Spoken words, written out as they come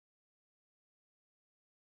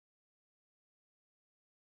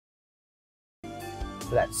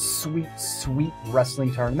for that sweet, sweet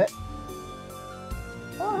wrestling tournament.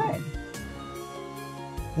 Oh, hey.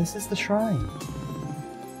 This is the shrine.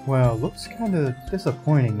 Well, looks kinda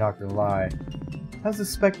disappointing, not gonna lie. I was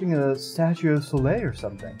expecting a statue of Soleil or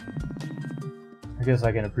something. I guess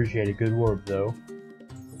I can appreciate a good orb, though.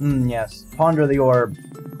 Yes. Ponder the orb.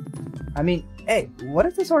 I mean, hey, what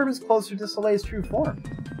if this orb is closer to Soleil's true form?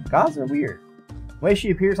 Gods are weird. The way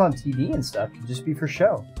she appears on TV and stuff could just be for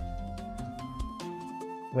show.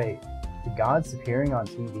 Wait, the gods appearing on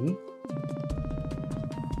TV?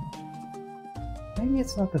 Maybe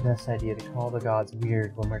it's not the best idea to call the gods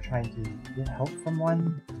weird when we're trying to get help from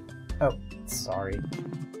one. Oh, sorry.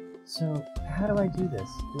 So, how do I do this?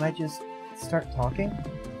 Do I just start talking?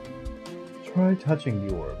 Try touching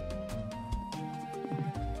the orb.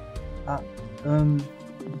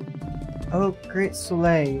 Oh, great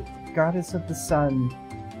Soleil, goddess of the sun,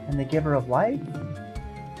 and the giver of life?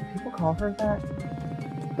 Do people call her that?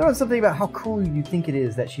 There was something about how cool you think it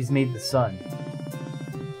is that she's made the sun.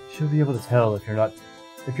 She'll be able to tell if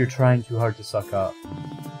you're trying too hard to suck up.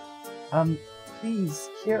 Please,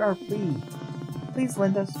 hear our plea. Please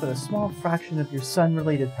lend us but a small fraction of your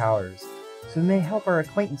sun-related powers, so we may help our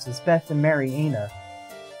acquaintances Beth and Mary Ana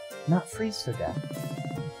not freeze to death.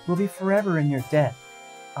 We'll be forever in your debt.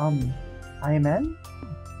 Amen?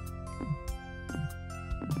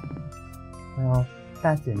 Well,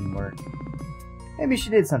 that didn't work. Maybe she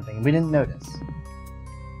did something and we didn't notice.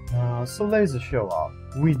 Soleil's a show-off.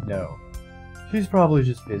 We'd know. She's probably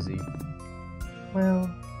just busy.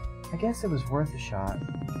 Well, I guess it was worth a shot.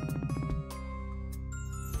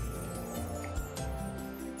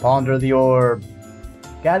 Ponder the orb.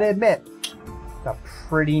 Gotta admit, it's a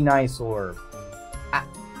pretty nice orb. Ah.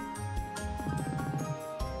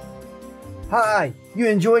 Hi, you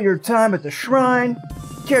enjoy your time at the shrine?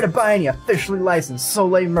 Care to buy any officially licensed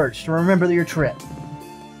Soleil merch to remember your trip?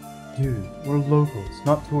 Dude, we're locals,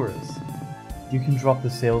 not tourists. You can drop the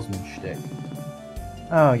salesman shtick.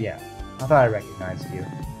 Oh yeah, I thought I recognized you.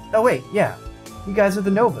 Oh wait, yeah, you guys are the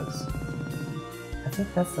Novas. I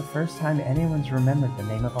think that's the first time anyone's remembered the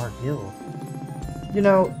name of our guild. You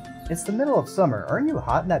know, it's the middle of summer. Aren't you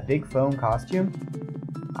hot in that big foam costume?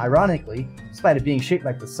 Ironically, despite it being shaped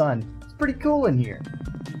like the sun, it's pretty cool in here.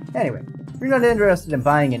 Anyway, if you're not interested in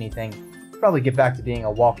buying anything, probably get back to being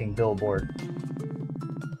a walking billboard.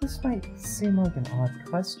 This might seem like an odd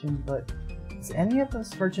question, but is any of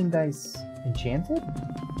this merchandise enchanted?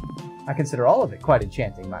 I consider all of it quite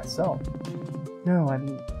enchanting myself. No, I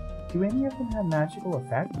mean, do any of them have magical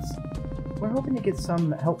effects? We're hoping to get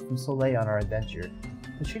some help from Soleil on our adventure,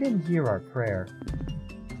 but she didn't hear our prayer.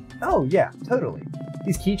 Oh yeah, totally.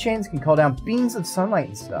 These keychains can call down beams of sunlight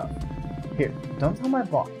and stuff. Here, don't tell my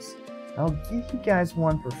boss. I'll give you guys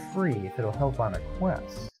one for free if it'll help on a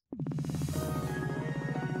quest.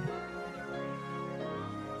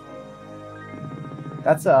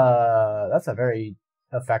 That's a very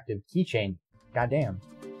effective keychain. Goddamn.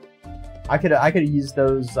 I could have used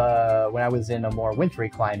those when I was in a more wintry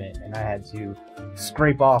climate and I had to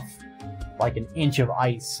scrape off like an inch of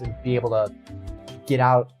ice and be able to get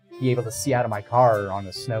out, be able to see out of my car on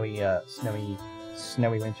a snowy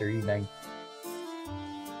winter evening.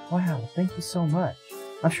 Wow, thank you so much.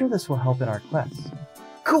 I'm sure this will help in our quest.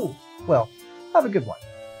 Cool! Well, have a good one.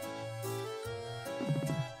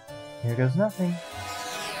 Here goes nothing.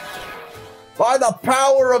 By the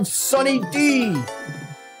power of Sunny D!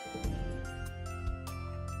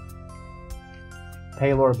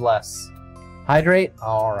 Paylor bless. Hydrate?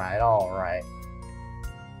 Alright, alright.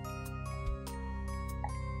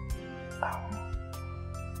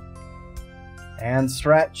 And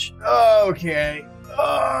stretch. Okay.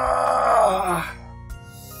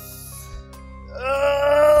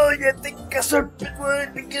 Oh, you think a serpent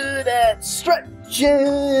would be good at stretching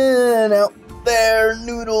out their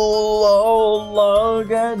noodle all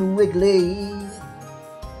long and wiggly?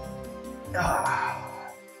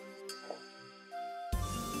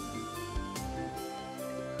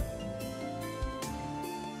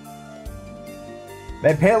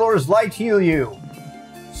 May Paylor's light heal you.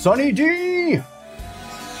 Sunny D!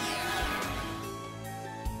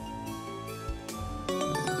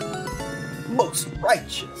 Most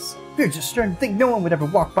righteous. We're just starting to think no one would ever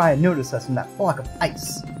walk by and notice us in that block of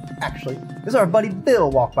ice. Actually, it was our buddy Bill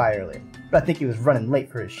walked by earlier, but I think he was running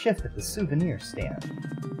late for his shift at the souvenir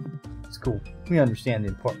stand. It's cool. We understand the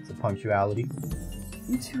importance of punctuality.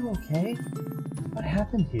 You two okay? What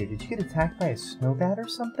happened here? Did you get attacked by a snowbat or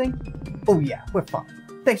something? Oh yeah, we're fine.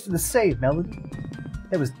 Thanks to the save, Melody.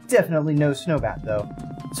 There was definitely no snowbat, though.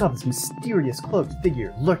 We saw this mysterious cloaked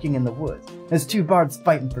figure lurking in the woods. As two bards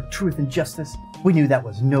fighting for truth and justice, we knew that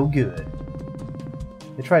was no good.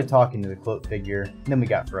 They tried talking to the cloak figure, and then we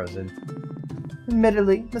got frozen.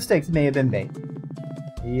 Admittedly, mistakes may have been made.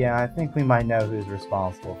 Yeah, I think we might know who's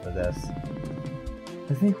responsible for this.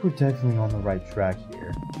 I think we're definitely on the right track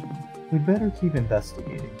here. We'd better keep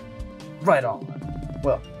investigating. Right on.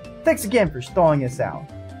 Well, thanks again for stalling us out.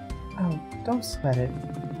 Oh, don't sweat it.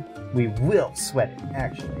 We will sweat it,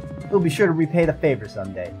 actually. We'll be sure to repay the favor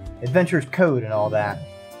someday. Adventure's code and all that.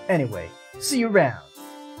 Anyway, see you around.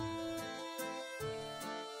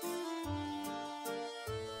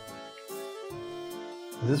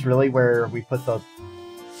 Is this really where we put the...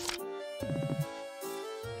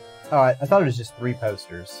 Oh, I thought it was just 3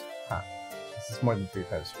 posters. Huh. This is more than 3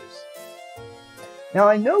 posters. Now,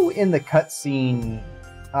 I know in the cutscene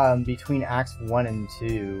between Acts 1 and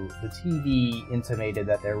 2, the TV intimated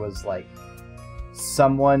that there was, like,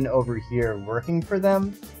 someone over here working for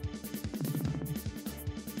them.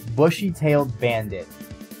 Bushy-tailed bandit.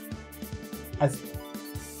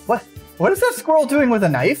 What? What is that squirrel doing with a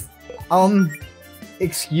knife?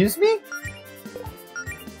 Excuse me?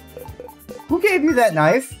 Who gave you that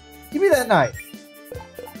knife? Give me that knife.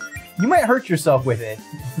 You might hurt yourself with it.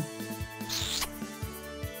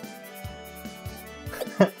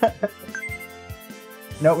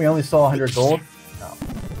 No, we only saw 100 gold. No.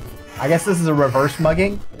 I guess this is a reverse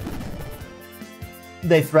mugging.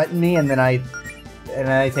 They threaten me and then I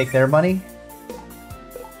take their money.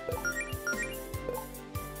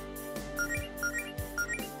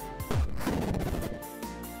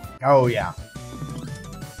 Oh yeah.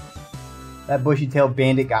 That bushy-tailed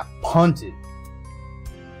bandit got punted.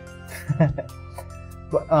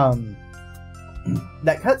 But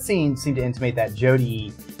that cutscene seemed to intimate that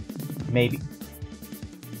Jodie maybe...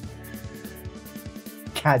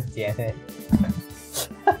 God damn it.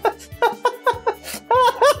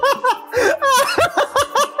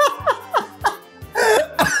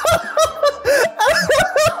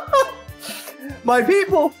 My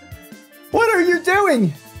people! What are you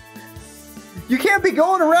doing? You can't be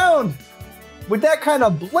going around with that kind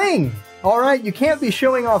of bling, alright? You can't be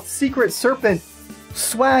showing off secret Serpent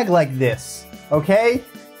swag like this, okay?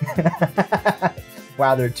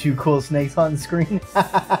 Wow, there are 2 cool snakes on the screen.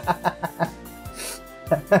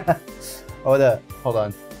 Oh, hold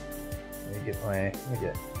on. Let me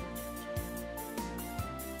get...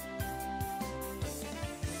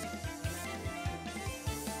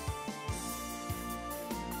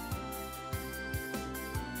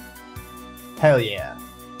 Hell yeah.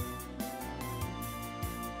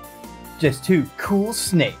 Just 2 cool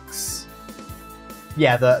snakes.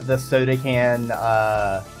 Yeah, the soda can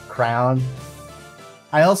crown.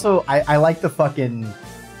 I like the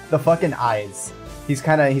fucking eyes. He's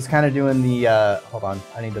kind of doing the hold on,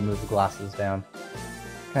 I need to move the glasses down.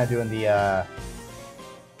 Kind of doing the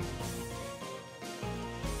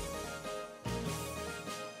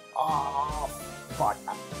oh fuck.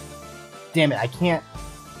 Damn it, I can't.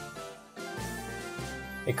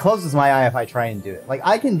 It closes my eye if I try and do it. Like,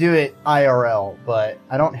 I can do it IRL, but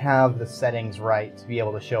I don't have the settings right to be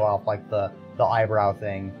able to show off, like, the eyebrow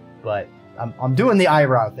thing. But I'm doing the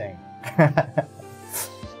eyebrow thing.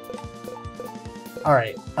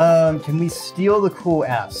 Alright, can we steal the cool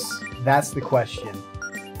S? That's the question.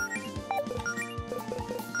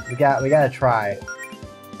 We gotta try.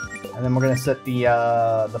 And then we're gonna set the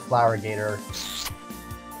flower gator.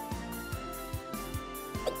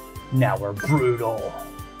 Now we're brutal.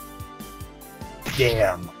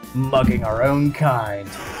 Damn, mugging our own kind.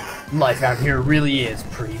 Life out here really is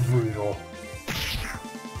pretty brutal.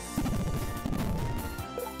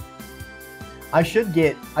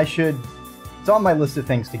 It's on my list of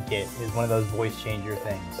things to get, is one of those voice changer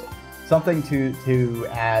things. Something to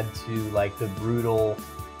add to, like, the brutal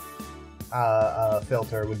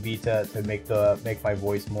filter would be to make my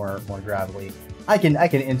voice more gravelly. I can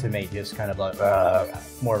intimate just kind of like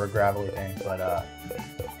more of a gravelly thing, but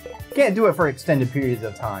can't do it for extended periods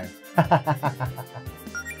of time.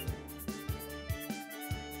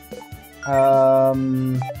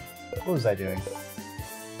 What was I doing?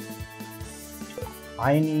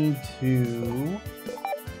 I need to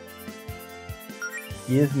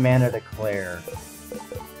give mana to Claire.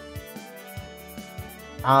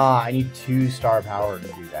 Ah, I need 2 star power to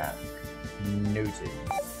do that. Noted.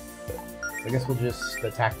 I guess we'll just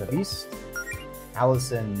attack the beast.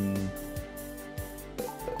 Allison...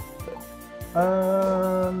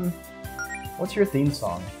 What's your theme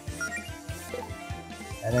song?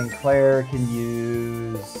 And then Claire can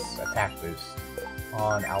use attack boost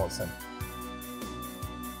on Allison.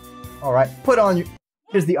 Alright, put on your...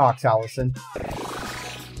 Here's the Ox, Allison.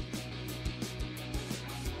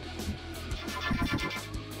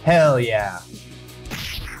 Hell yeah.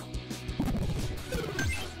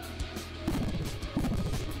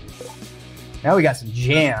 Now we got some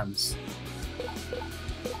jams.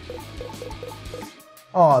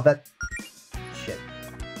 Oh, that... Shit.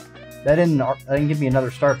 That didn't give me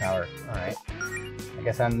another star power. Alright. I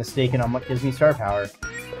guess I'm mistaken on what gives me star power.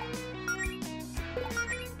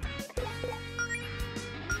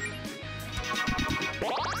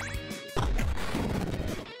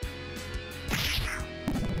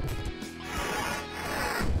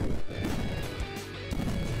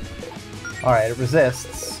 Alright, it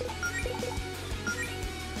resists.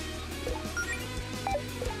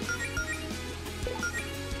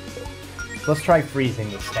 Let's try freezing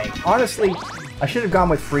the snake. Honestly, I should have gone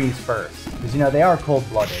with freeze first, because, you know, they are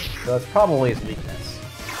cold-blooded, so that's probably his weakness.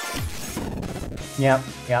 Yep.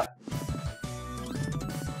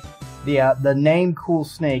 The name Cool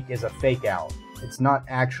Snake is a fake out. It's not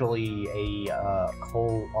actually a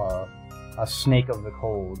snake of the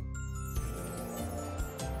cold.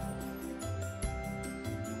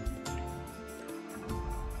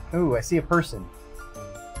 Ooh, I see a person.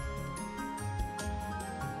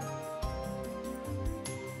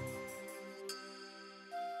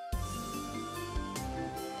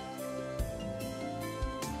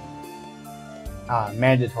 Ah,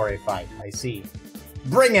 mandatory fight. I see.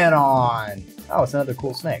 Bring it on! Oh, it's another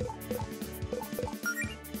cool snake.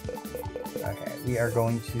 Okay, we are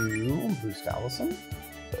going to boost Allison.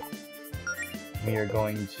 We are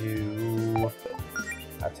going to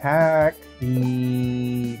attack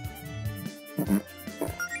the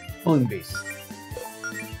Bloom Beast.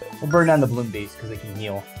 We'll burn down the Bloom Beast because it can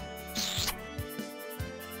heal.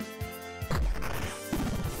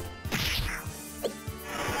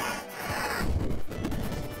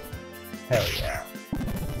 Hell yeah.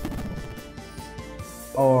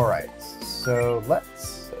 Alright, so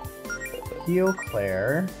let's heal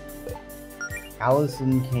Claire.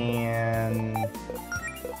 Allison can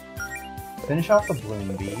finish off the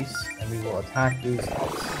Bloom Beast, and we will attack these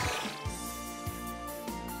elves.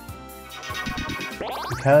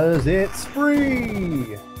 Because it's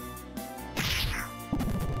free!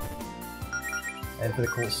 And for the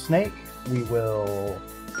cool snake, we will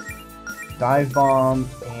Dive Bomb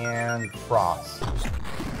and Frost.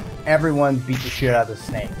 Everyone beat the shit out of the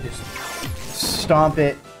snake. Just stomp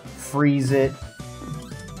it, freeze it,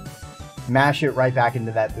 mash it right back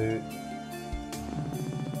into that boot.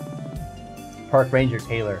 Park Ranger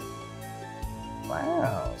Taylor.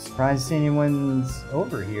 Wow, surprised to see anyone's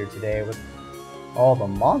over here today with all the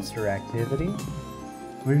monster activity.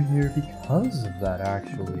 We're here because of that,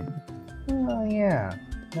 actually. Oh yeah,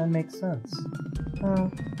 that makes sense.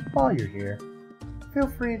 While you're here, feel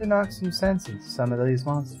free to knock some sense into some of these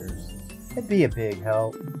monsters. It'd be a big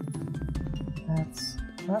help. That's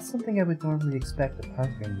not something I would normally expect a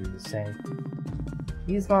park ranger to say.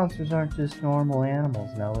 These monsters aren't just normal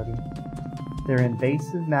animals, Melody. They're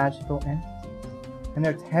invasive magical entities, and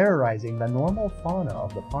they're terrorizing the normal fauna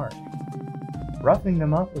of the park. Roughing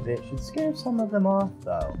them up a bit should scare some of them off,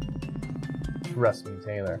 though. Trust me,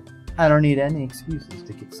 Taylor. I don't need any excuses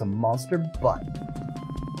to kick some monster butt.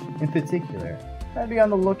 In particular, I'd be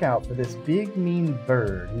on the lookout for this big mean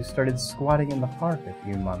bird who started squatting in the park a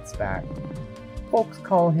few months back. Folks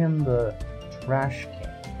call him the Trash King.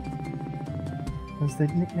 Does the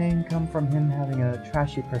nickname come from him having a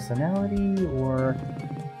trashy personality, or...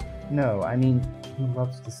 No, I mean, he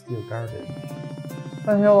loves to steal garbage.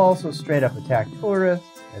 But he'll also straight up attack tourists,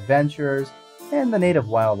 adventurers, and the native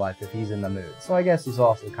wildlife if he's in the mood. So I guess he's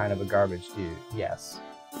also kind of a garbage dude, yes.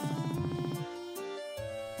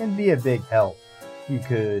 It'd be a big help if you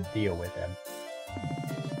could deal with him.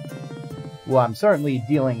 Well, I'm certainly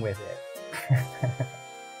dealing with it.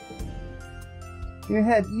 If you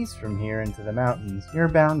head east from here into the mountains, you're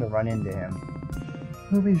bound to run into him.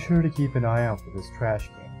 We'll be sure to keep an eye out for this Trash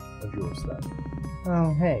King of yours, then.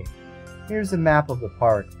 Oh, hey. Here's a map of the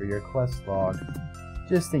park for your quest log,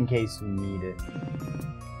 just in case you need it.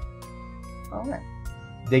 Alright.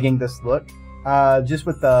 Digging this look? Just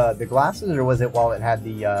with the glasses, or was it while it had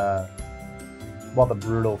the, while the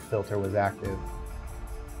brutal filter was active?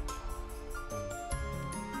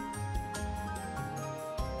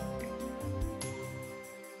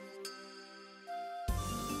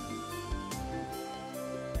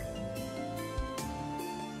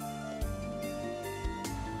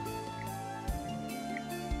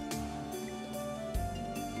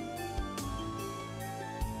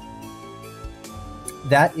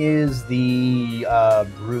 That is the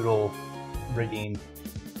brutal rigging.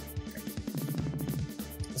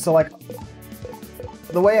 So, like,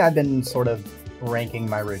 the way I've been sort of ranking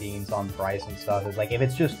my redeems on price and stuff is, like, if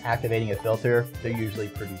it's just activating a filter, they're usually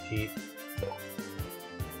pretty cheap.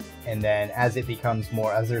 And then as it becomes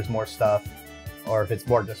more, as there's more stuff, Or if it's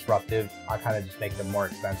more disruptive, I kind of just make them more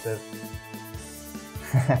expensive.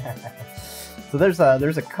 So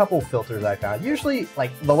there's a couple filters I found. Usually,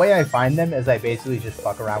 like, the way I find them is I basically just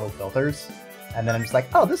fuck around with filters. And then I'm just like,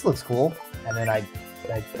 oh, this looks cool. And then I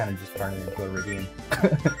kind of just turn it into a redeem.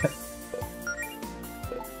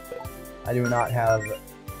 I do not have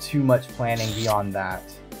too much planning beyond that.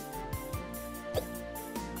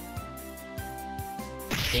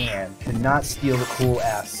 Damn, cannot steal the cool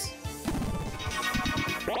S.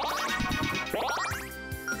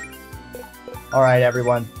 Alright,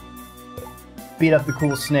 everyone. Beat up the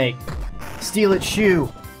cool snake. Steal its shoe!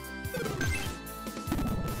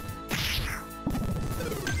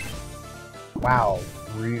 Wow,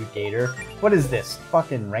 rude gator. What is this?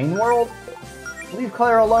 Fucking Rain World? Leave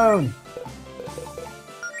Claire alone!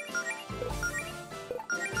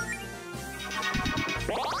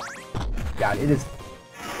 God, it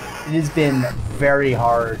has been very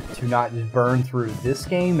hard to not just burn through this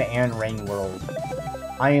game and Rain World.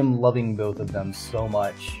 I am loving both of them so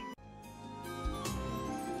much.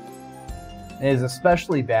 It is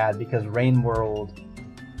especially bad because Rain World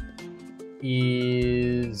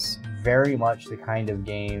is very much the kind of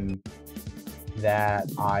game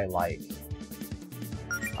that I like.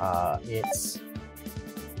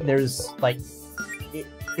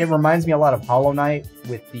 It reminds me a lot of Hollow Knight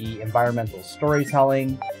with the environmental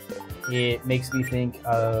storytelling. It makes me think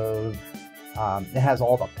of, it has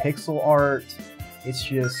all the pixel art. It's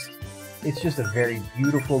just a very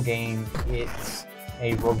beautiful game. It's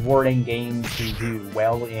a rewarding game to do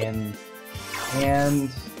well in, and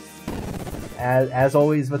as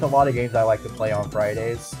always with a lot of games I like to play on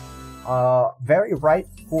Fridays, very ripe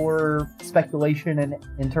for speculation and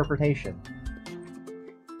interpretation.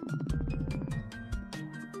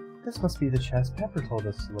 This must be the chest Pepper told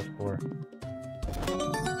us to look for.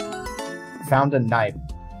 Found a knife.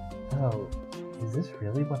 Oh, is this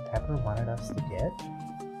really what Pepper wanted us to get?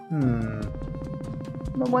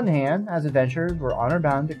 On the one hand, as adventurers, we're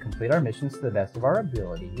honor-bound to complete our missions to the best of our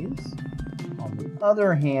abilities. On the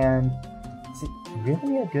other hand, is it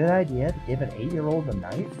really a good idea to give an 8-year-old a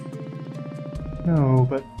knife? No,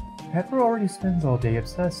 but Pepper already spends all day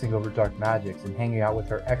obsessing over dark magics and hanging out with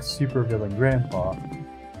her ex-supervillain grandpa.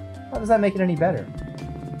 How does that make it any better?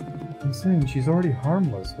 I'm saying she's already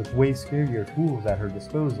harmless with way scarier tools at her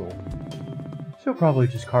disposal. She'll probably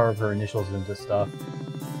just carve her initials into stuff.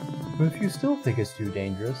 But if you still think it's too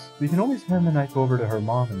dangerous, we can always hand the knife over to her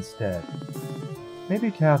mom instead. Maybe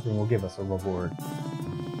Catherine will give us a reward.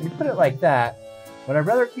 When you put it like that, would I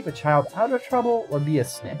rather keep a child out of trouble or be a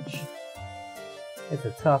snitch? It's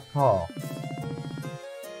a tough call.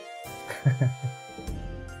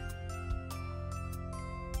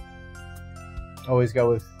 Always go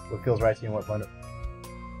with what feels right to you and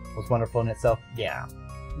what's wonderful in itself. Yeah.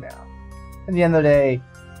 At the end of the day,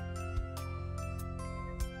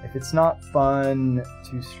 if it's not fun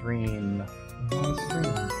to stream, why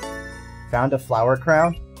stream? Found a flower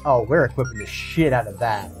crown? Oh, we're equipping the shit out of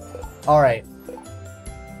that. Alright.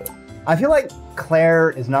 I feel like Claire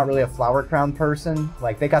is not really a flower crown person.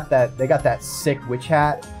 Like, they got that sick witch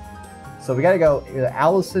hat. So we gotta go either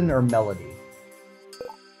Allison or Melody.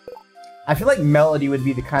 I feel like Melody would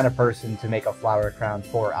be the kind of person to make a flower crown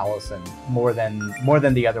for Allison more than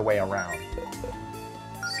the other way around.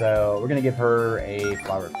 So we're gonna give her a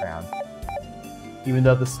flower crown. Even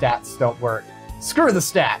though the stats don't work. Screw the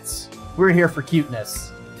stats! We're here for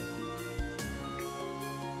cuteness.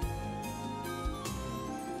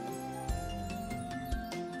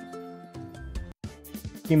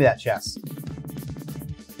 Give me that chest.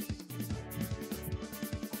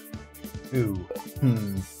 Ooh.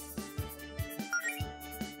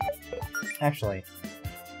 Actually.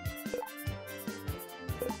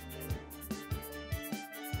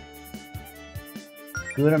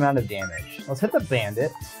 Good amount of damage. Let's hit the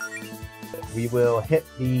bandit. We will hit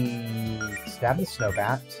stab the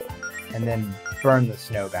snowbat, and then burn the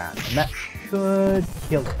snowbat. And that should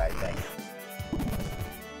kill it, I think.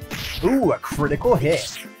 Ooh, a critical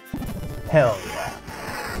hit. Hell yeah.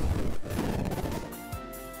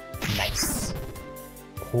 Nice.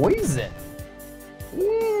 Poison.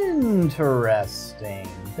 Interesting.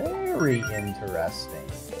 Very interesting.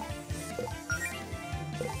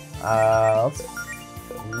 Let's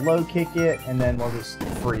low kick it, and then we'll just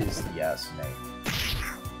freeze the snake.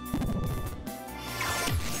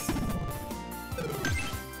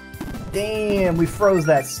 Damn, we froze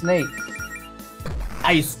that snake.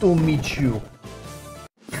 I still meet you.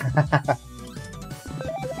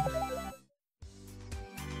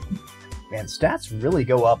 Man, stats really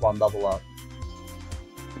go up on level up.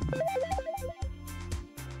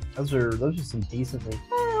 Those are some decently,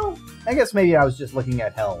 well, I guess maybe I was just looking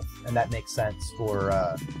at health, and that makes sense for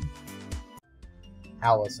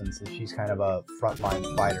Allison, since she's kind of a frontline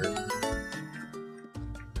fighter.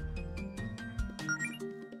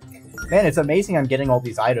 Man, it's amazing I'm getting all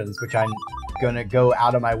these items, which I'm gonna go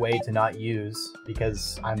out of my way to not use,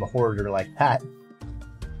 because I'm a hoarder like that.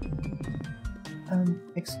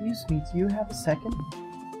 Excuse me, do you have a second?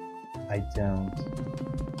 I don't.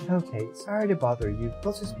 Okay, sorry to bother you.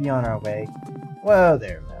 We'll just be on our way. Whoa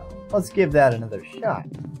there, Mel. Let's give that another shot.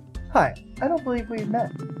 Hi, I don't believe we've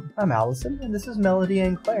met. I'm Allison, and this is Melody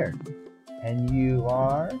and Claire. And you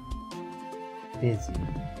are? Busy.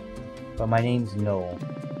 But my name's Noel.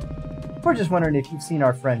 We're just wondering if you've seen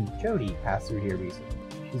our friend Jodie pass through here recently.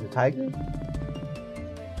 She's a tiger?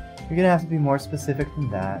 You're gonna have to be more specific than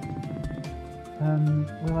that.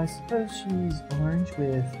 Well, I suppose she's orange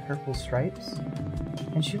with purple stripes.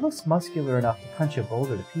 And she looks muscular enough to punch a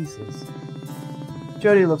boulder to pieces.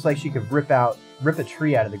 Jodie looks like she could rip a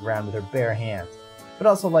tree out of the ground with her bare hands, but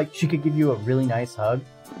also like she could give you a really nice hug.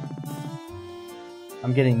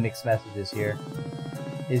 I'm getting mixed messages here.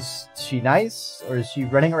 Is she nice, or is she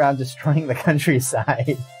running around destroying the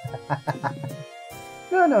countryside?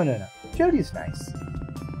 No. Jodie's nice.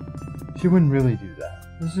 She wouldn't really do that.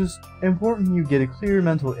 It's just important you get a clear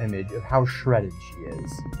mental image of how shredded she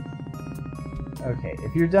is. Okay,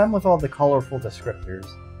 if you're done with all the colorful descriptors,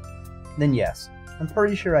 then yes, I'm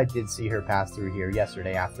pretty sure I did see her pass through here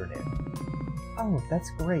yesterday afternoon. Oh,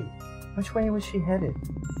 that's great. Which way was she headed?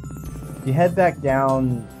 You head back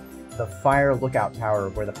down the fire lookout tower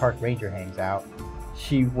where the park ranger hangs out.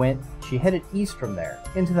 She headed east from there,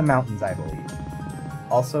 into the mountains, I believe.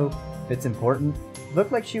 Also, if it's important, it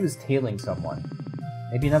looked like she was tailing someone.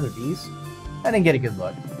 Maybe another beast? I didn't get a good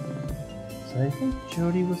look. So I think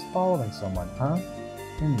Jodie was following someone, huh?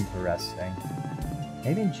 Interesting.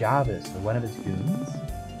 Maybe Jarvis or one of his goons?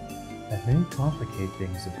 That may complicate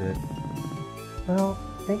things a bit. Well,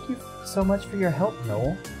 thank you so much for your help,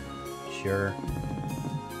 Noel. Sure.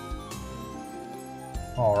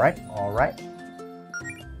 Alright.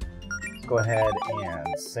 Let's go ahead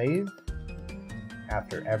and save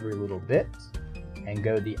after every little bit and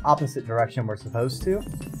go the opposite direction we're supposed to.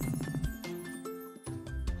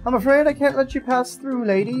 I'm afraid I can't let you pass through,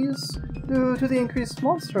 ladies. Due to the increased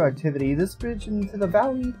monster activity, this bridge into the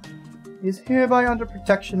valley is hereby under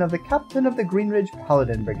protection of the captain of the Greenridge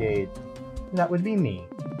Paladin Brigade. That would be me.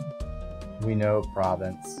 We know,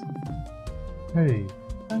 Province. Hey,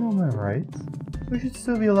 I know my rights. We should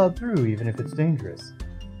still be allowed through, even if it's dangerous.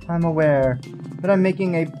 I'm aware, but I'm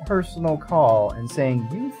making a personal call and saying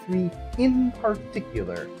you three in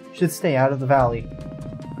particular should stay out of the valley.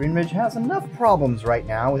 Greenridge has enough problems right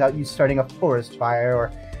now without you starting a forest fire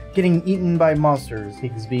or getting eaten by monsters,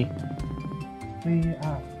 Higsby.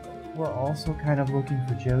 We're also kind of looking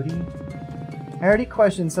for Jodie. I already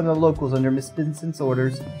questioned some of the locals under Miss Vincent's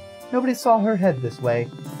orders. Nobody saw her head this way.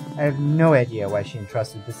 I have no idea why she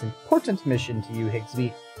entrusted this important mission to you,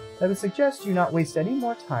 Higsby. I would suggest you not waste any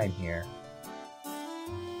more time here.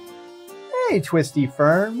 Hey, Twisty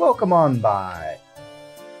Fern, welcome on by.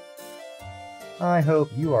 I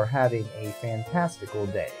hope you are having a fantastical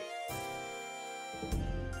day.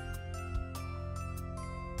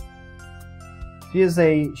 She is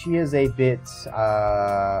a bit,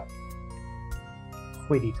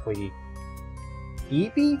 hoity-toity.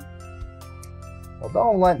 Eepy? Well,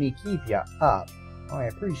 don't let me keep you up. I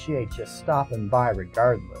appreciate you stopping by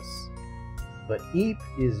regardless. But Eep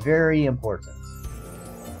is very important.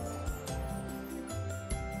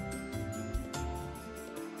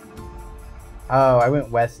 Oh, I went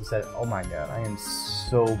west instead. Oh my god, I am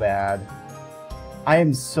so bad. I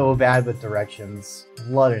am so bad with directions.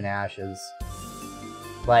 Blood and ashes.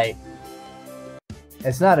 Like,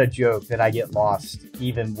 it's not a joke that I get lost,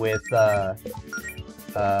 even with,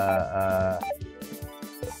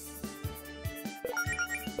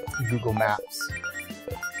 Google Maps.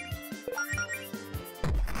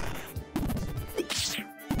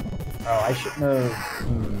 Oh, I should know.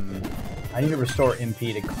 I need to restore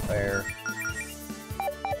MP to Claire.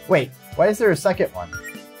 Wait, why is there a second one?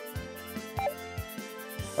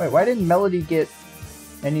 Wait, why didn't Melody get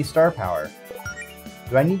any star power?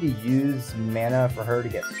 Do I need to use mana for her to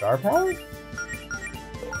get star power?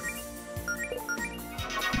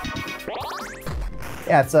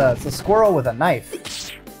 Yeah, it's a squirrel with a knife.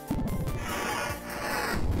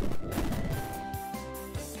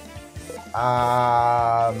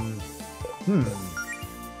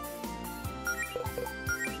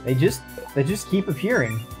 They just keep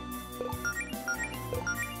appearing.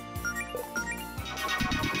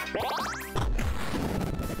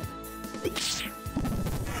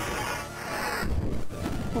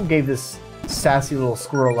 Who gave this sassy little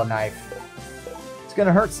squirrel a knife? It's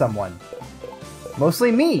gonna hurt someone.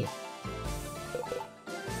 Mostly me!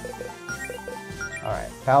 Alright,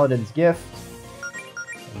 Paladin's Gift.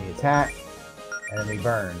 And we attack. And then we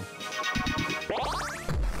burn.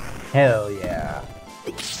 Hell yeah.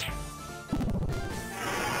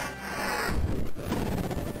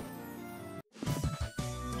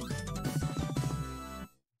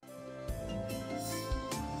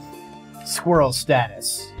 Squirrel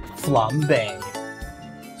status. Flambe.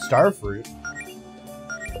 Starfruit.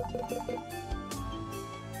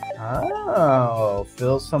 Oh,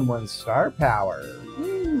 fill someone's star power.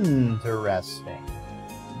 Interesting.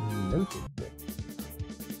 Noted.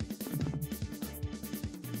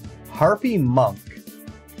 Harpy Monk.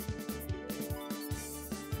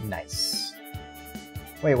 Nice.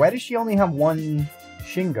 Wait, why does she only have one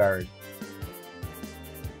shin guard?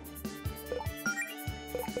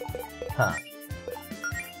 Huh.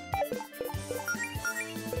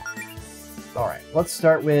 Alright, let's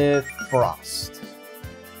start with Frost.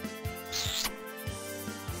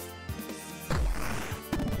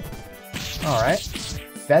 Alright.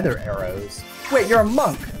 Feather arrows. Wait, you're a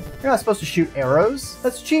monk! You're not supposed to shoot arrows.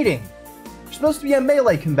 That's cheating. You're supposed to be a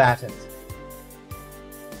melee combatant.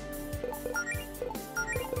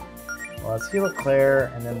 Well, let's heal at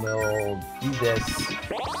Claire, and then we'll do this.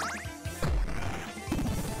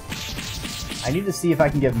 I need to see if I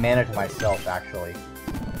can give mana to myself, actually.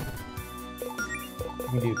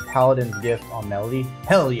 We can do Paladin's Gift on Melody.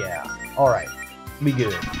 Hell yeah! Alright. Be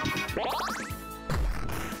good.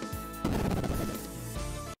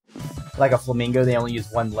 Like a flamingo, they only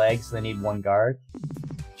use one leg, so they need one guard.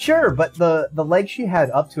 Sure, but the leg she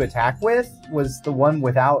had up to attack with was the one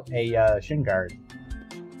without a shin guard.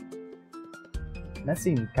 That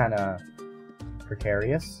seemed kind of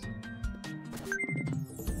precarious.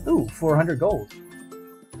 Ooh, 400 gold.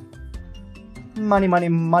 Money, money,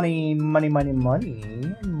 money, money, money,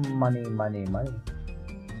 money, money, money, money.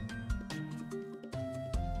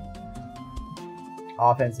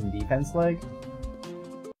 Offense and defense leg.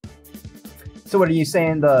 So what are you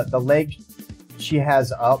saying, the leg she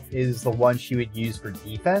has up is the one she would use for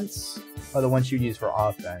defense, or the one she would use for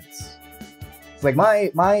offense? It's like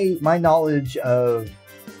my knowledge of,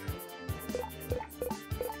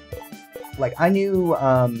 like, I knew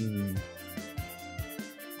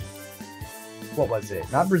what was it?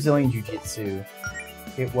 Not Brazilian Jiu-Jitsu.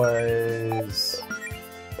 It was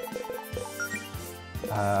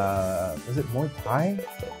it Muay Thai?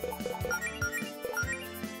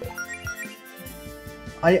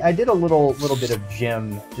 I did a little bit of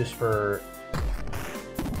gym just for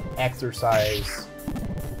exercise,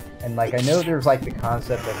 and like I know there's like the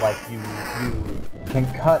concept of like you can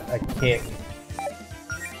cut a kick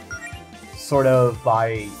sort of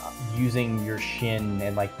by using your shin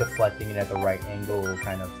and like deflecting it at the right angle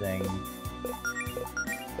kind of thing,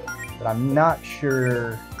 but I'm not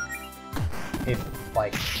sure if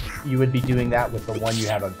like you would be doing that with the one you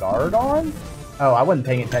have a guard on. Oh, I wasn't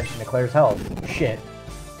paying attention to Claire's health. Shit.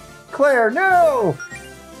 Claire, no!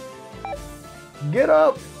 Get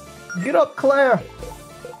up! Get up, Claire!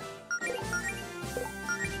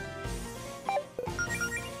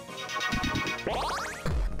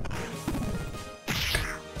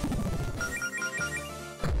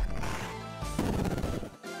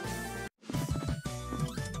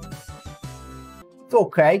 It's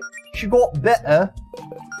okay. She got better.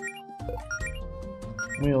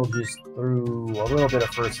 We'll just through a little bit of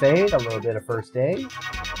first aid, a little bit of first aid,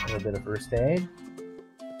 a little bit of first aid.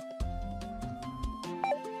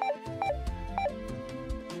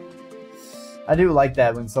 I do like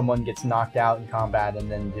that when someone gets knocked out in combat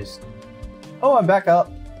and then just, oh, I'm back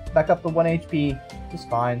up to 1 HP. It's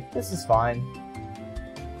fine. This is fine.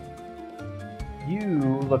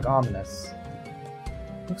 You look ominous.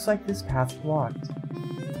 Looks like this path's blocked.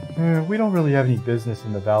 We don't really have any business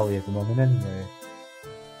in the valley at the moment anyway.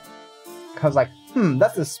 Cause like,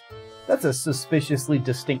 that's a suspiciously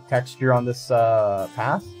distinct texture on this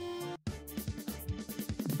path.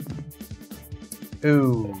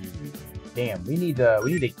 Ooh, damn. We need to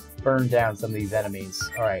burn down some of these enemies.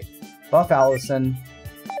 All right, buff Allison.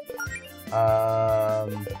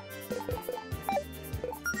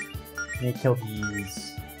 Need to kill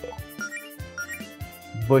these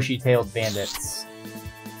bushy-tailed bandits.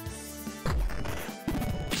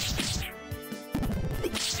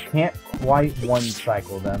 Can't quite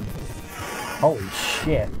one-cycle them. Holy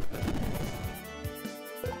shit.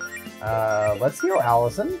 Let's heal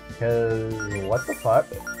Allison, because what the fuck?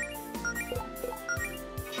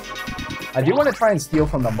 I do want to try and steal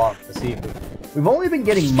from the monk to see if We've only been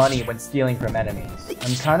getting money when stealing from enemies.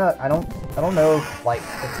 I don't know if, like,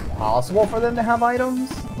 it's possible for them to have items,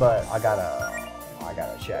 but I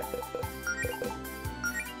gotta check.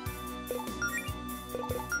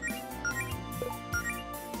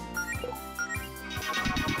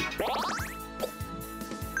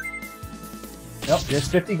 Nope, there's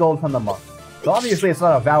 50 gold from the monk. So obviously it's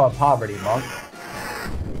not a vow of poverty, monk.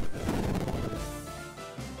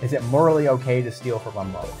 Is it morally okay to steal from a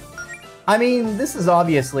monk? I mean, this is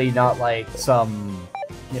obviously not like some,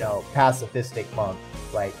 you know, pacifistic monk.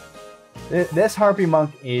 Like, this harpy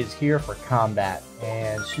monk is here for combat,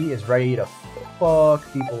 and she is ready to fuck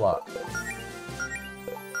people up.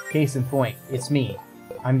 Case in point, it's me.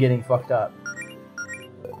 I'm getting fucked up.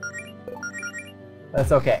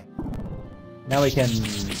 That's okay. Now we can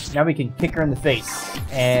kick her in the face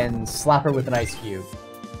and slap her with an ice cube.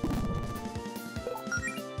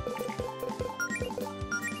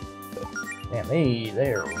 Damn,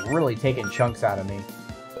 they're really taking chunks out of me.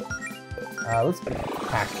 Let's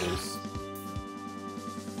attack this.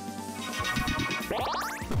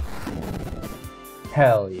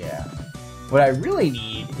 Hell yeah. What I really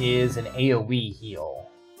need is an AoE heal.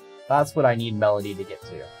 That's what I need Melody to get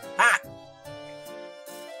to. Ah!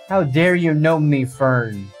 How dare you know me,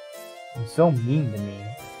 Fern? You're so mean to me.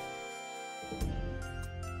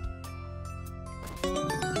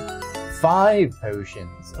 5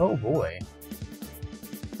 potions. Oh boy.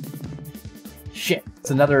 Shit,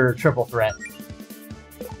 it's another triple threat.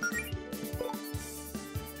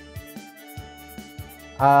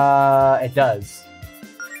 It does.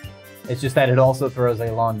 It's just that it also throws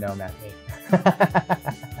a lawn gnome at me.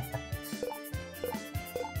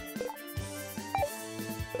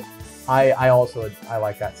 I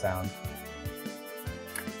like that sound.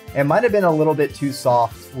 It might have been a little bit too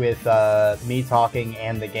soft with me talking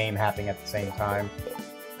and the game happening at the same time.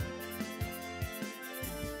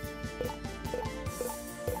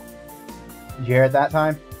 Did you hear it that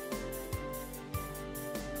time?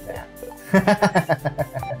 Yeah.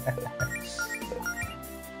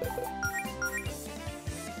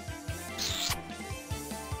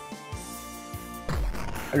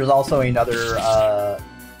 There's also another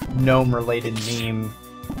gnome-related meme,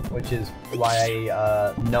 which is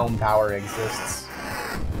why gnome power exists.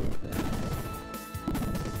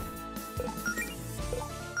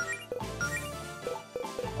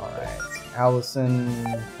 Alright, Allison.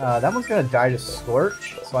 That one's gonna die to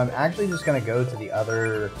Scorch, so I'm actually just gonna go to the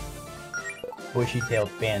other bushy-tailed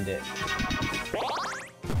bandit.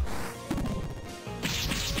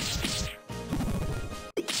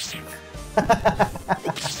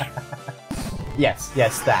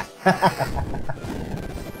 Yes, that.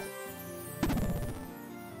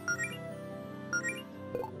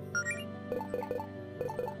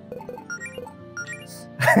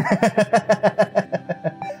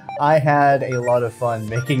 I had a lot of fun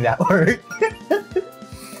making that work.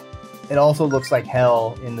 It also looks like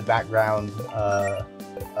hell in the background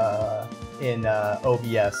in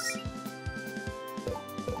OBS.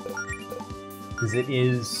 Because it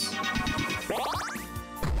is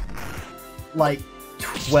like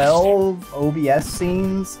 12 OBS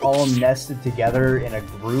scenes all nested together in a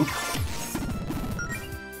group.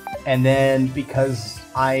 And then because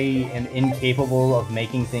I am incapable of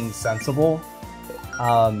making things sensible,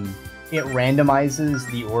 it randomizes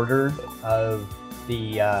the order of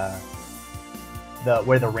the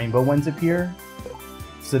where the rainbow ones appear,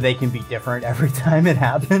 so they can be different every time it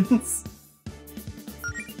happens.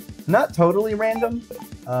 Not totally random.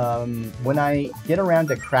 When I get around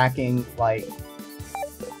to cracking like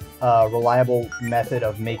a reliable method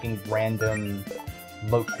of making random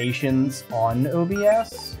locations on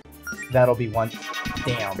OBS, that'll be one.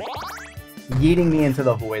 Damn. Yeeting me into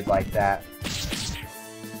the void like that.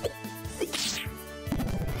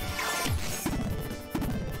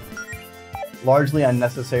 Largely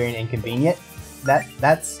unnecessary and inconvenient.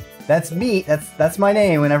 That's me. That's my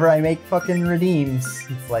name whenever I make fucking redeems.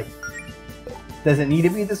 It's like, does it need to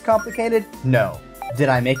be this complicated? No. Did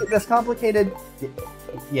I make it this complicated?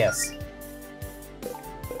 Yes.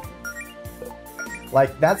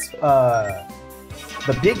 Like, that's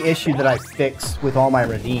the big issue that I fix with all my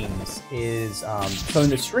redeems is, so in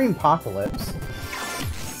the stream apocalypse,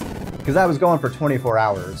 because I was going for 24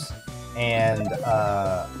 hours, and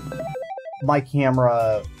my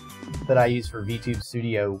camera that I use for VTube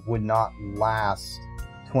Studio would not last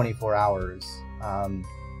 24 hours.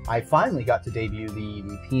 I finally got to debut the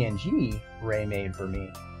PNG Ray made for me,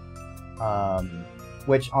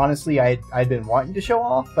 which honestly I'd been wanting to show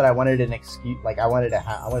off, but I wanted an excuse. Like I wanted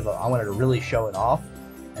to really show it off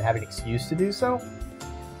and have an excuse to do so.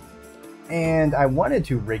 And I wanted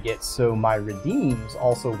to rig it so my redeems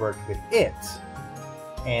also worked with it.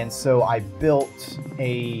 And so I built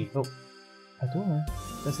a door.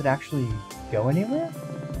 Does it actually go anywhere?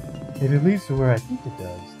 If it leads to where I think it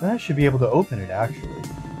does, then I should be able to open it, actually.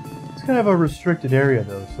 It's kind of a restricted area,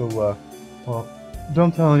 though, so, well,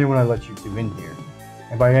 don't tell anyone I let you two in here.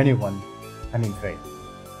 And by anyone, I mean Faith.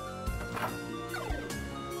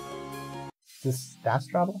 Is this fast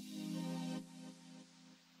travel?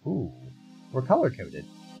 Ooh, we're color-coded.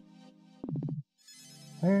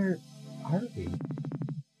 Where are we?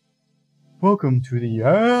 Welcome to the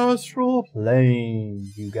astral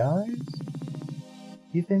plane, you guys.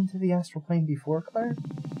 You've been to the astral plane before, Claire?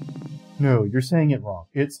 No, you're saying it wrong.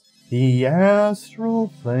 It's the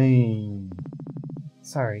astral plane.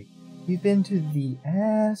 Sorry, you've been to the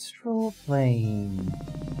astral plane.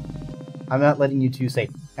 I'm not letting you two say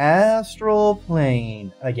astral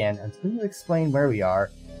plane again until you explain where we are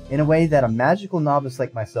in a way that a magical novice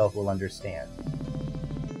like myself will understand.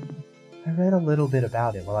 I read a little bit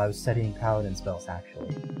about it while I was studying paladin spells,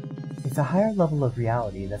 actually. It's a higher level of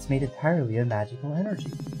reality that's made entirely of magical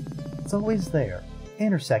energy. It's always there,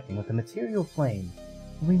 intersecting with the material plane,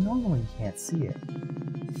 but we normally can't see it.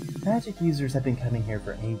 Magic users have been coming here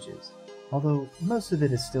for ages, although most of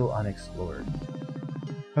it is still unexplored.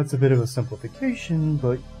 That's a bit of a simplification,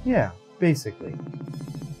 but yeah, basically.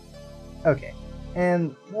 Okay,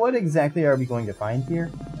 and what exactly are we going to find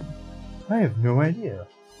here? I have no idea.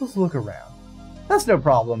 Let's look around. That's no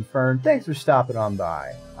problem, Fern. Thanks for stopping on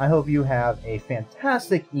by. I hope you have a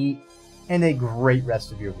fantastic eat and a great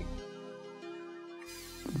rest of your week.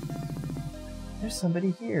 There's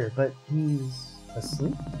somebody here, but he's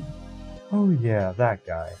asleep? Oh yeah, that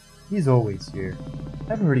guy. He's always here.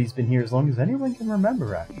 I've heard he's been here as long as anyone can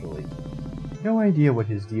remember, actually. No idea what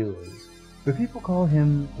his deal is, but people call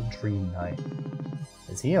him the Dream Knight.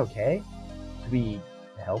 Is he okay? Should we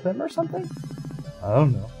help him or something? I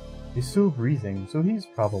don't know. He's still breathing, so he's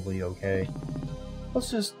probably okay. Let's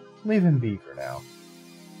just leave him be for now.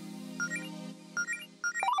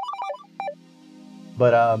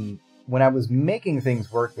 But, when I was making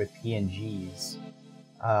things work with PNGs,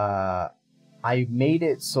 I made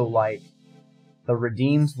it so, like, the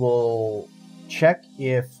redeems will check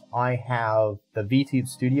if I have the VTuber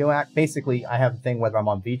Studio act. Basically, I have a thing whether I'm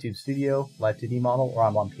on VTuber Studio, Live 2D model, or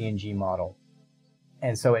I'm on PNG model.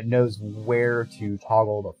 And so it knows where to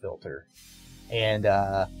toggle the filter. And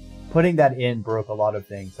putting that in broke a lot of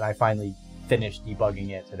things, and I finally finished debugging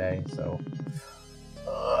it today, so...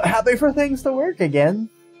 happy for things to work again!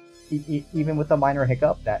 Even with the minor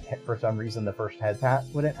hiccup that for some reason the first head pat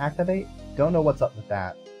wouldn't activate. Don't know what's up with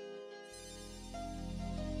that.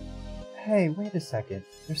 Hey, wait a second.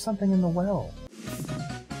 There's something in the well.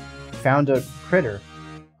 Found a critter.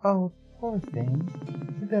 Oh, poor thing.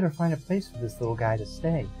 We better find a place for this little guy to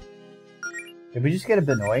stay. Did we just get a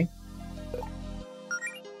Benoy?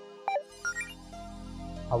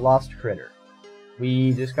 A lost critter.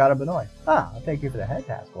 We just got a Benoy. Ah, thank you for the head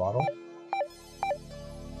task, Waddle.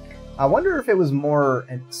 I wonder if it was more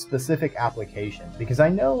a specific application, because I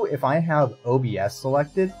know if I have OBS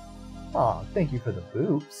selected... Aw, thank you for the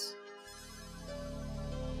boops.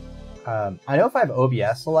 I know if I have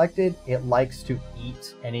OBS selected, it likes to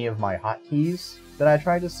eat any of my hotkeys that I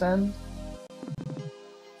try to send.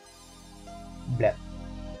 Bleh.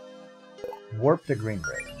 Warp to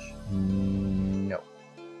Greenbridge. No.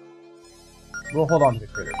 We'll hold on to the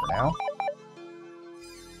critter for now.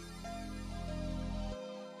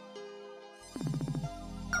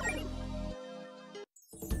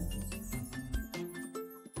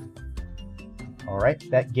 Alright,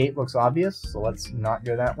 that gate looks obvious, so let's not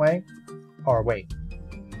go that way. Or wait.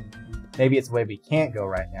 Maybe it's the way we can't go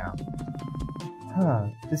right now. Huh,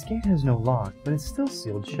 this gate has no lock, but it's still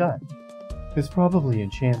sealed shut. It's probably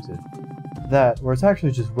enchanted. That, or it's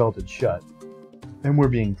actually just welded shut. And we're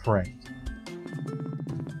being pranked.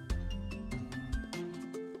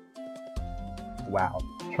 Wow,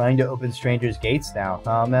 trying to open strangers' gates now,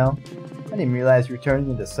 huh, Mel? I didn't realize you were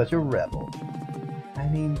turning into such a rebel. I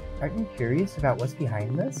mean, aren't you curious about what's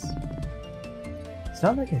behind this? It's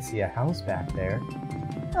not like I see a house back there.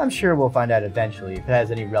 I'm sure we'll find out eventually if it has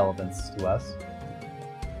any relevance to us.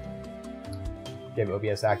 If you have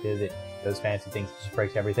OBS active, it does fancy things, just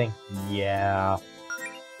breaks everything. Yeah.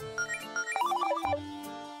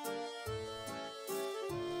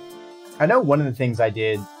 I know one of the things I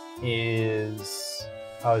did is...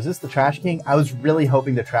 Oh, is this the Trash King? I was really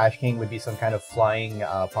hoping the Trash King would be some kind of flying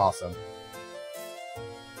possum.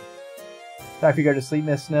 Time for you to go to sleep,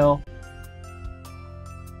 Miss Snill.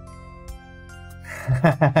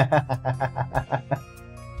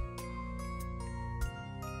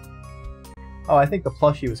 Oh, I think the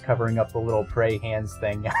plushie was covering up the little pray hands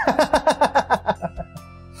thing.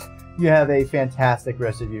 You have a fantastic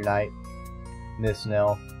rest of your night, Miss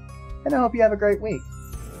Nell. And I hope you have a great week.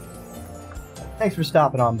 Thanks for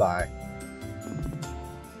stopping on by.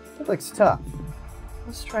 It looks tough.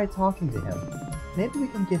 Let's try talking to him. Maybe we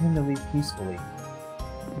can get him to leave peacefully.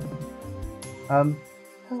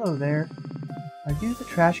 Hello there. Are you the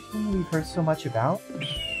Trash King we've heard so much about?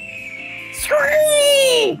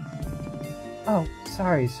 Scream! Oh,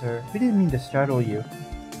 sorry, sir. We didn't mean to startle you.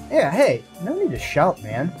 Yeah, hey, no need to shout,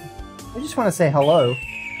 man. I just want to say hello.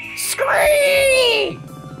 Scream!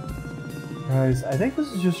 Guys, I think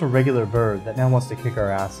this is just a regular bird that now wants to kick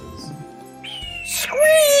our asses.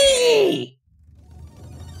 Scream!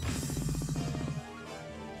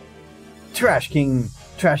 Trash King,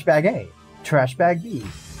 Trash Bag A, Trash Bag B.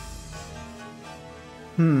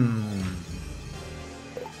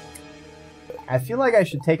 I feel like I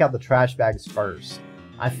should take out the trash bags first.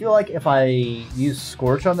 I feel like if I use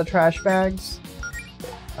Scorch on the trash bags,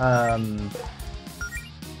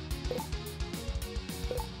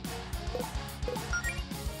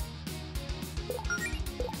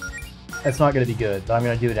 it's not going to be good, but I'm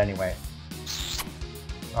going to do it anyway.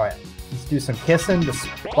 Alright, let's do some kissing to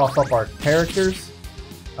buff up our characters.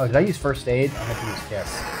 Oh, did I use first aid? I meant to use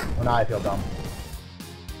kiss. Well, now I feel dumb.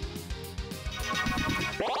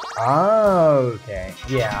 Oh, okay.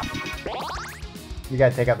 Yeah. You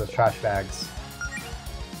gotta take out those trash bags.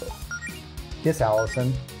 Kiss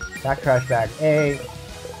Allison. Back trash bag A.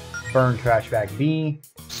 Burn trash bag B.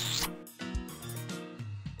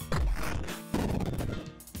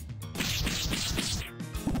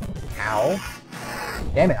 Ow.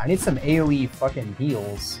 Damn it, I need some AoE fucking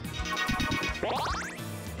heals.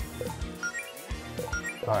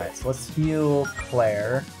 Alright, so let's heal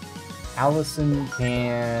Claire. Allison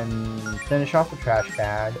can finish off the trash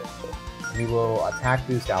bag. We will attack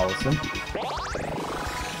boost Allison.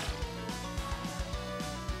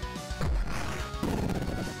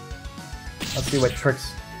 Let's see what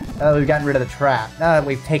tricks... Oh, we've gotten rid of the trash. Now that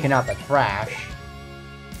we've taken out the trash.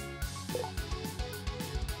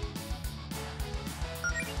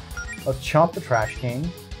 Let's chomp the Trash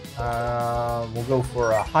King. We'll go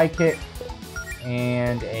for a high kick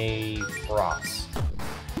and a frost.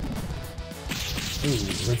 Ooh,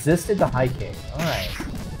 resisted the high kick. Alright.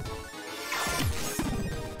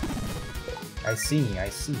 I see, I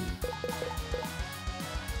see.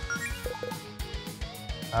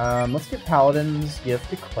 Let's get Paladin's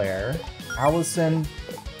Gift to Claire. Allison.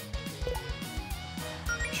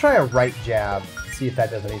 Let's try a right jab. See if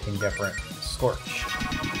that does anything different. Scorch.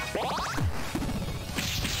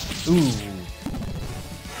 Ooh.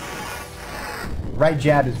 Right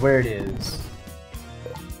jab is where it is.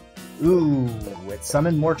 Ooh, it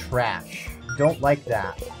summoned more trash. Don't like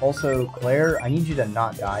that. Also, Claire, I need you to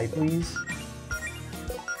not die, please.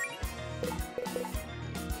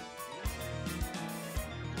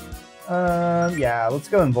 Yeah, let's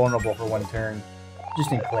go invulnerable for one turn.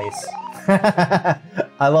 Just in case.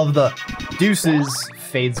 I love the deuces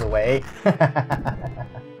fades away.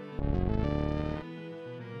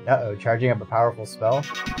 Uh-oh, charging up a powerful spell.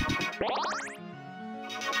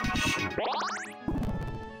 Shoot.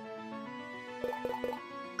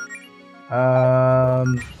 I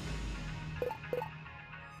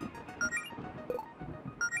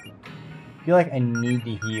feel like I need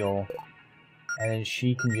to heal, and then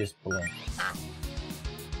she can just blink.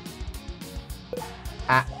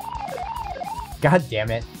 Ah. God damn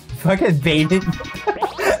it. Fucking baited.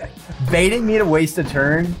 Baiting me to waste a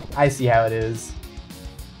turn? I see how it is.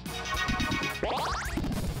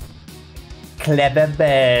 Clever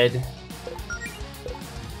bird.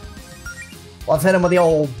 Let's hit him with the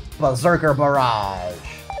old Berserker Barrage.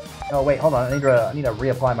 Oh wait, hold on. I need to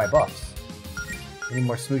reapply my buffs. I need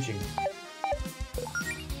more smooching.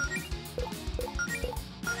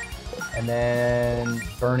 And then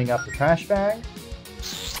burning up the trash bag.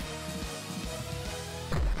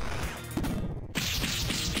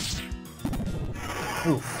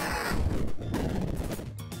 Oof.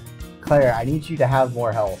 Claire, I need you to have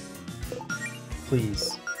more health.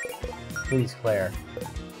 Please. Please, Claire.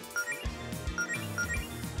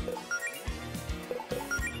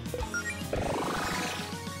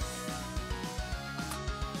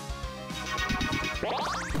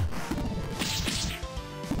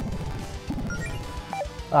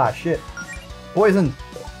 Ah, shit. Poison!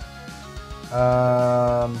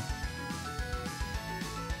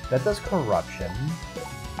 That does corruption.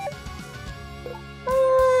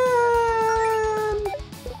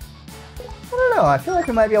 I don't know, I feel like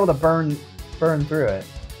we might be able to burn through it.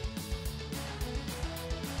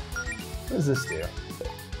 What does this do?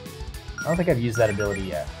 I don't think I've used that ability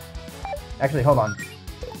yet. Actually, hold on.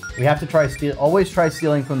 We have to try always try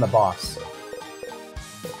stealing from the boss.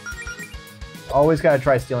 Always gotta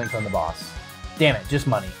try stealing from the boss. Damn it, just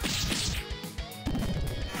money.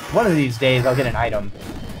 One of these days I'll get an item.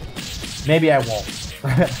 Maybe I won't.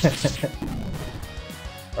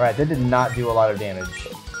 Alright, that did not do a lot of damage.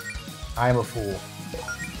 I am a fool.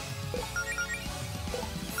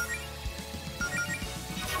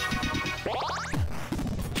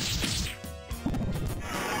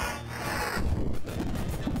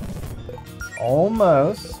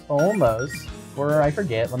 Almost. Before I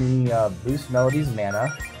forget, let me boost Melody's mana.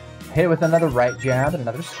 Hit it with another right jab and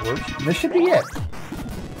another scorch. And this should be it.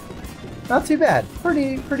 Not too bad.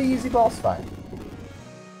 Pretty easy boss fight.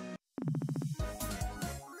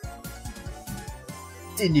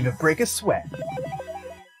 Didn't even break a sweat.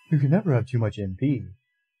 You can never have too much MP.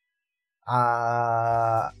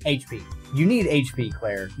 HP. You need HP,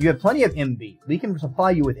 Claire. You have plenty of MP. We can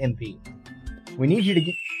supply you with MP. We need you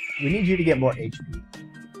to get more HP.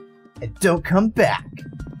 And don't come back!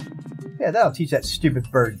 Yeah, that'll teach that stupid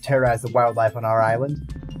bird to terrorize the wildlife on our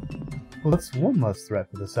island. Well, that's one less threat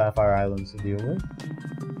for the Sapphire Islands to deal with.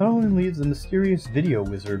 That only leaves a mysterious video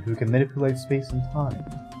wizard who can manipulate space and time.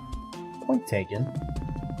 Point taken.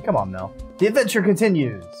 Come on, Mel. The adventure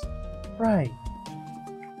continues! Right.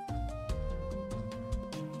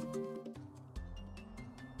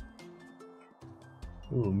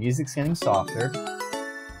 Ooh, music's getting softer.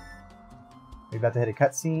 We about to hit a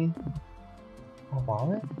cutscene. A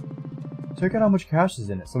wallet? Check out how much cash is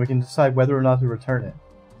in it so we can decide whether or not to return it.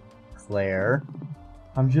 Claire.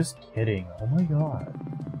 I'm just kidding. Oh my god.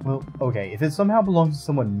 Well, okay, if it somehow belongs to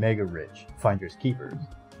someone mega rich, finders keepers.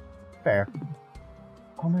 Fair.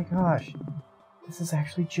 Oh my gosh. This is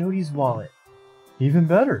actually Jodie's wallet. Even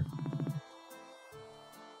better.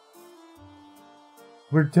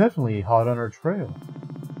 We're definitely hot on her trail.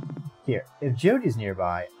 Here, if Jodie's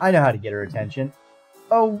nearby, I know how to get her attention.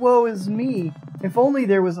 Oh, woe is me! If only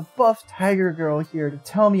there was a buff tiger girl here to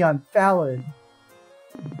tell me I'm valid.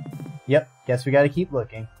 Yep, guess we gotta keep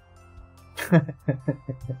looking.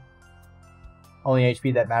 Only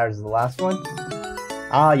HP that matters is the last one?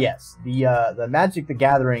 Ah, yes, the Magic the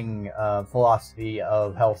Gathering philosophy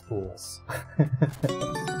of health pools.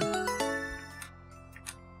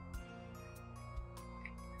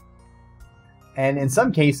 And in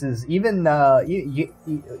some cases, even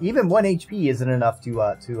even 1 HP isn't enough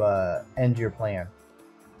to end your plan.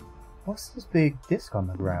 What's this big disc on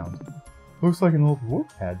the ground? Looks like an old warp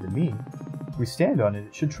pad to me. If we stand on it,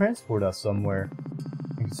 it should transport us somewhere.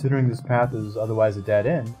 And considering this path is otherwise a dead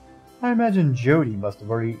end, I imagine Jodie must have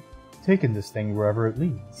already taken this thing wherever it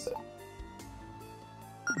leads.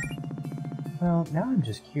 Well, now I'm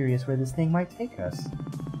just curious where this thing might take us.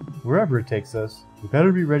 Wherever it takes us, we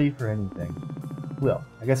better be ready for anything. Well,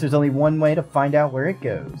 I guess there's only one way to find out where it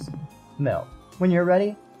goes. Mel, when you're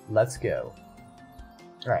ready, let's go.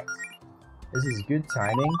 Alright. This is good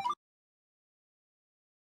timing.